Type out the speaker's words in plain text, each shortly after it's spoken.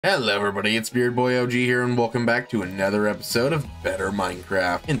Hello everybody, it's Beardboi OG here and welcome back to another episode of Better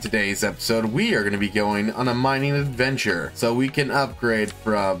Minecraft. In today's episode, we are going to be going on a mining adventure so we can upgrade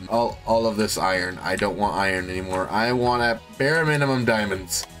from all of this iron. I don't want iron anymore. I want at bare minimum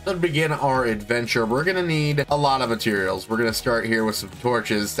diamonds. So to begin our adventure, we're going to need a lot of materials. We're going to start here with some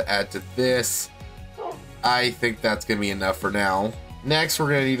torches to add to this. I think that's going to be enough for now. Next, we're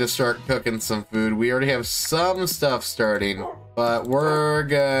going to need to start cooking some food. We already have some stuff starting, but we're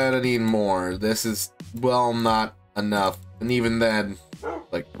going to need more. This is, well, not enough. And even then,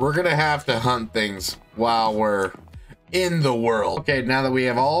 like, we're going to have to hunt things while we're in the world. Okay, now that we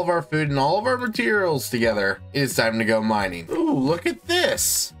have all of our food and all of our materials together, it is time to go mining. Ooh, look at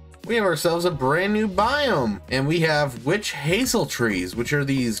this. We have ourselves a brand new biome. And we have witch hazel trees, which are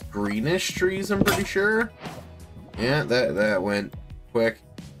these greenish trees, I'm pretty sure. Yeah, that went quick.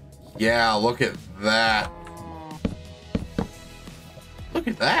 Yeah, look at that. Look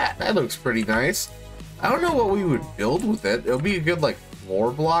at that. That looks pretty nice. I don't know what we would build with it. It'll be a good, like,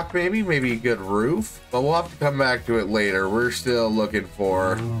 floor block maybe a good roof, but we'll have to come back to it later. We're still looking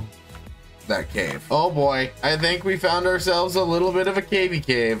for that cave. Oh boy, I think we found ourselves a little bit of a cavey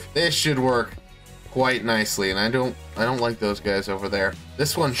cave. This should work quite nicely, and I don't like those guys over there.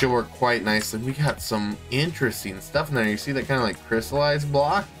 This one should work quite nicely. We got some interesting stuff in there. You see that kind of like crystallized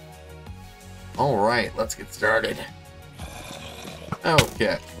block? All right, let's get started.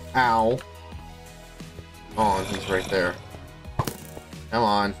 Okay. Ow. Oh, he's right there. Come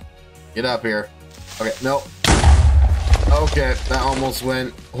on. Get up here. Okay, nope. Okay, that almost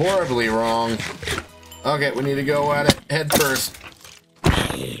went horribly wrong. Okay, we need to go at it head first.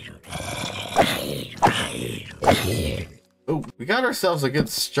 Oh, we got ourselves a good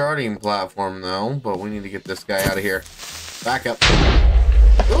starting platform though, but we need to get this guy out of here. Back up.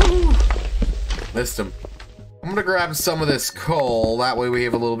 Ooh, missed him. I'm gonna grab some of this coal, that way we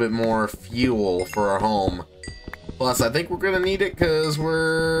have a little bit more fuel for our home. Plus, I think we're gonna need it because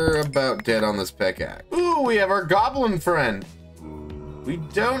we're about dead on this pickaxe. Ooh, we have our goblin friend. We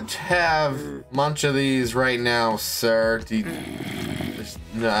don't have much of these right now, sir. Just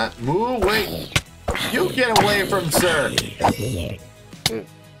not move. Wait. You get away from sir.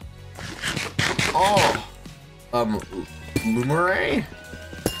 Oh, Lumere?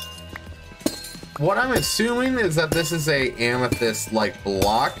 What I'm assuming is that this is a amethyst-like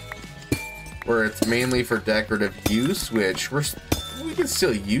block, where it's mainly for decorative use, which we can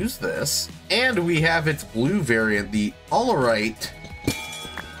still use this. And we have its blue variant, the Allarite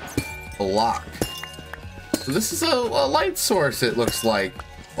block. So this is a light source, it looks like.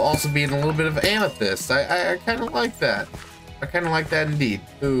 Also being a little bit of amethyst. I kind of like that. I kind of like that indeed.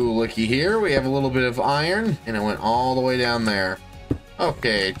 Ooh, looky here. We have a little bit of iron, and it went all the way down there.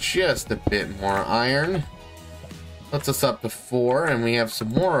 Okay, just a bit more iron. Puts us up to 4, and we have some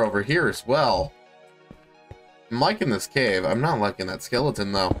more over here as well. I'm liking this cave. I'm not liking that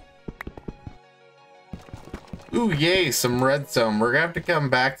skeleton, though. Ooh, yay, some redstone. We're gonna have to come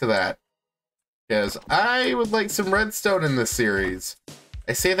back to that, because I would like some redstone in this series.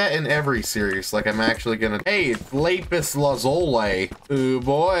 I say that in every series, like I'm actually gonna... Hey, it's lapis lazuli. Ooh,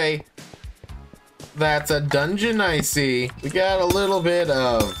 boy. That's a dungeon I see. We got a little bit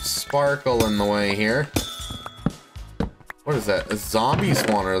of sparkle in the way here. What is that? A zombie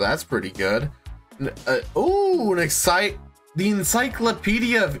spawner. That's pretty good. Ooh, the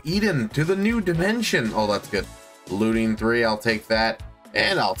Encyclopedia of Eden to the new dimension. Oh, that's good. Looting 3, I'll take that.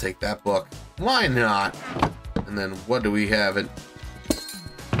 And I'll take that book. Why not? And then what do we have in...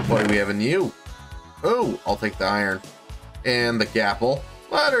 What do we have in you? Oh, I'll take the iron. And the gapple.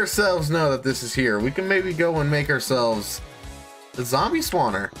 Let ourselves know that this is here. We can maybe go and make ourselves the zombie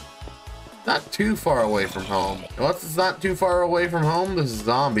spawner. Not too far away from home. Once it's not too far away from home, this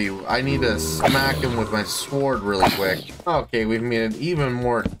zombie, I need to smack him with my sword really quick. Okay, we've made it even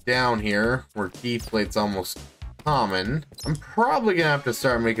more down here, where teeth plate's almost common. I'm probably gonna have to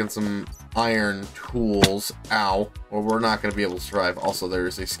start making some iron tools. Ow. Or we're not gonna be able to survive. Also,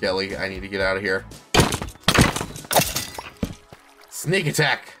 there's a skelly. I need to get out of here. Sneak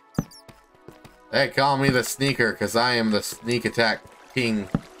attack. They call me the sneaker because I am the sneak attack king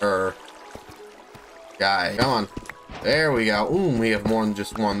guy. Come on. There we go. Ooh, we have more than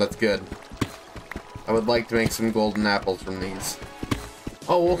just one. That's good. I would like to make some golden apples from these.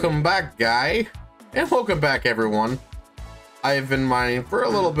 Oh, welcome back, guy. And welcome back, everyone. I have been mining for a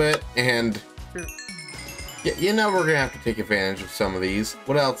little bit, and you know we're gonna have to take advantage of some of these.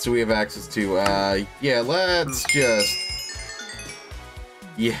 What else do we have access to? Yeah, let's just...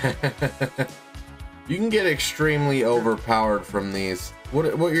 Yeah. You can get extremely overpowered from these.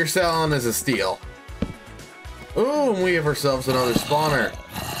 What you're selling is a steal. Ooh, and we have ourselves another spawner.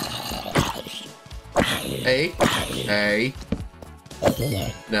 Hey, hey.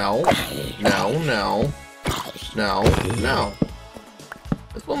 No, no, no, no, no.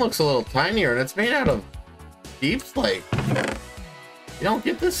 This one looks a little tinier, and it's made out of deep slate. You don't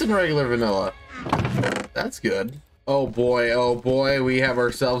get this in regular vanilla. That's good. Oh boy, we have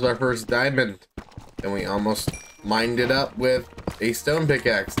ourselves our first diamond. And we almost mined it up with a stone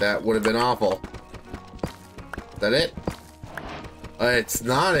pickaxe. That would have been awful. Is that it? It's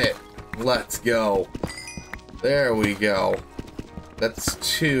not it. Let's go. There we go. That's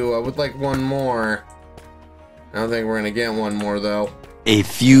 2. I would like one more. I don't think we're gonna get one more though. A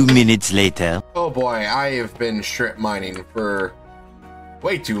few minutes later. Oh boy, I have been strip mining for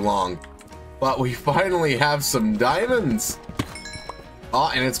way too long. But we finally have some diamonds.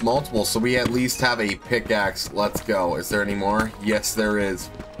 Oh, and it's multiple, so we at least have a pickaxe. Let's go. Is there any more? Yes, there is.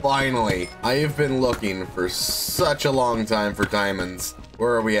 Finally. I have been looking for such a long time for diamonds.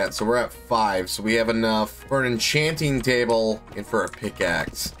 Where are we at? So we're at 5, so we have enough for an enchanting table and for a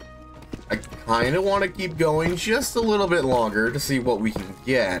pickaxe. I kind of want to keep going just a little bit longer to see what we can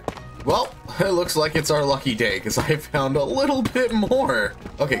get. Well, it looks like it's our lucky day, because I found a little bit more.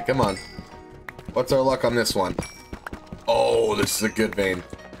 Okay, come on. What's our luck on this one? Oh, this is a good vein.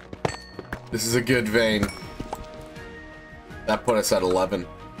 This is a good vein. That put us at 11.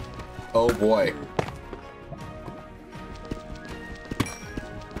 Oh boy.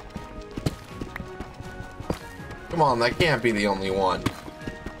 Come on, that can't be the only one.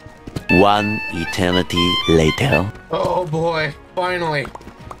 One eternity later. Oh boy, finally.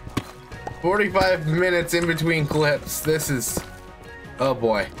 45 minutes in between clips. This is... Oh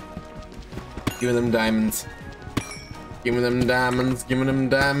boy. Give me them diamonds. Give me them diamonds. Give me them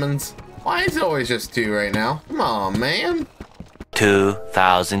diamonds. Why is it always just 2 right now? Come on, man.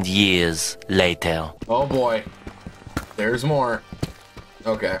 2,000 years later. Oh boy. There's more.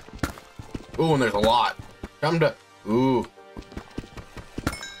 Okay. Ooh, and there's a lot. Come to... Ooh.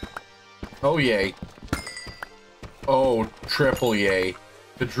 Oh, yay. Oh, triple yay.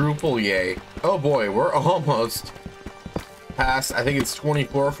 Quadruple yay. Oh boy, we're almost past, I think it's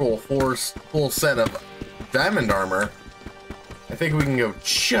 24 full set of diamond armor. I think we can go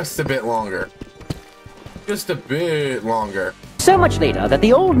just a bit longer. Just a bit longer. So much later that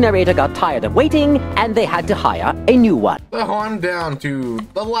the old narrator got tired of waiting and they had to hire a new one. So I'm down to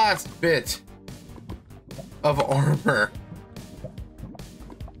the last bit of armor.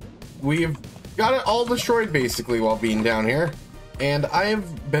 We've got it all destroyed basically while being down here. And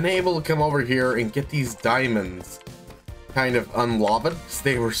I've been able to come over here and get these diamonds kind of unlavaed because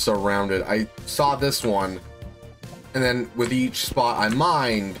they were surrounded. I saw this one, and then with each spot I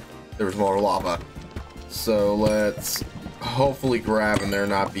mined, there was more lava. So let's hopefully grab and there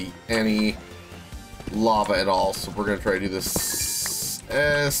not be any lava at all. So we're gonna try to do this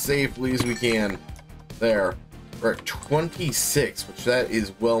as safely as we can. There, we're at 26, which that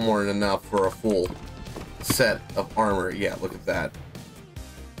is well more than enough for a full set of armor. Yeah, look at that.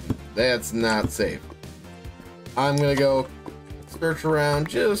 That's not safe. I'm gonna go search around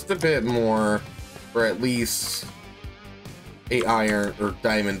just a bit more for at least a iron or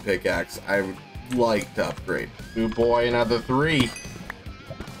diamond pickaxe. I would like to upgrade. Ooh boy, another 3.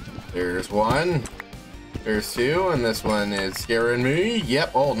 There's 1. There's 2, and this one is scaring me.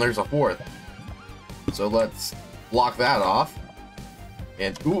 Yep. Oh, and there's a 4th. So let's block that off.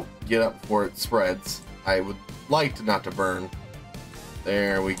 And ooh, get up before it spreads. I would like to not to burn.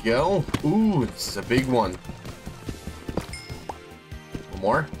 There we go. Ooh, this is a big one. One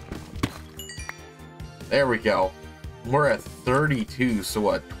more. There we go. We're at 32, so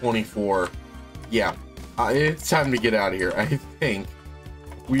what, 24? Yeah, it's time to get out of here. I think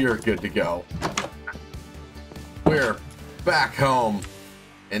we are good to go. We're back home.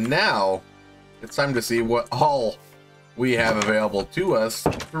 And now, it's time to see what all we have available to us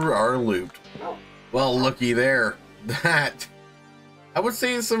through our loot. Well, looky there. That, I would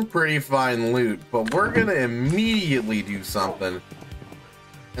say, is some pretty fine loot, but we're gonna immediately do something.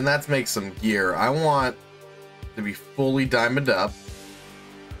 And that's make some gear. I want to be fully diamond up.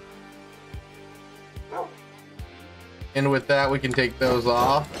 And with that, we can take those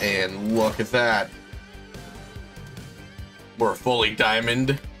off, and look at that. We're fully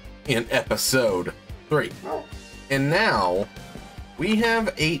diamond in episode 3. And now, we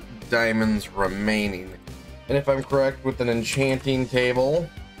have 8 diamonds remaining. And if I'm correct, with an enchanting table,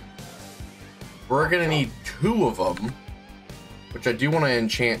 we're gonna need 2 of them, which I do want to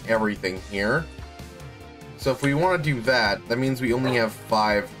enchant everything here. So if we want to do that, that means we only have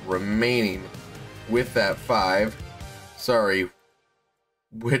 5 remaining. With that 5, sorry,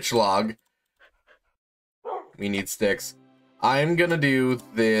 witch log. We need sticks. I'm gonna do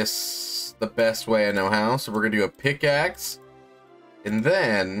this the best way I know how. So we're gonna do a pickaxe, and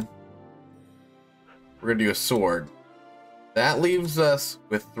then we're gonna do a sword. That leaves us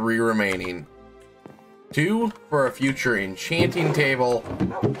with 3 remaining. 2 for a future enchanting table,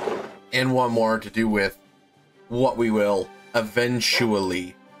 and 1 more to do with what we will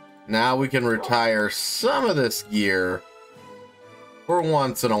eventually. Now we can retire some of this gear for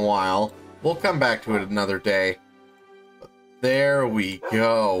once in a while. We'll come back to it another day. But there we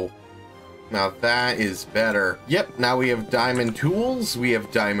go. Now that is better. Yep, now we have diamond tools, we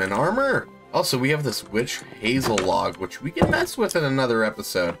have diamond armor. Also, we have this witch hazel log, which we can mess with in another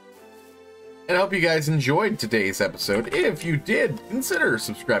episode. And I hope you guys enjoyed today's episode. If you did, consider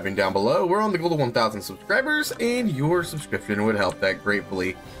subscribing down below. We're on the goal to 1,000 subscribers, and your subscription would help that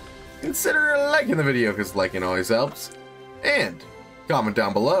gratefully. Consider liking the video, because liking always helps. And comment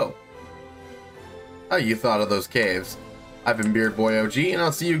down below how you thought of those caves. I've been Beardboi OG, and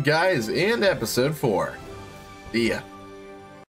I'll see you guys in episode 4. See ya.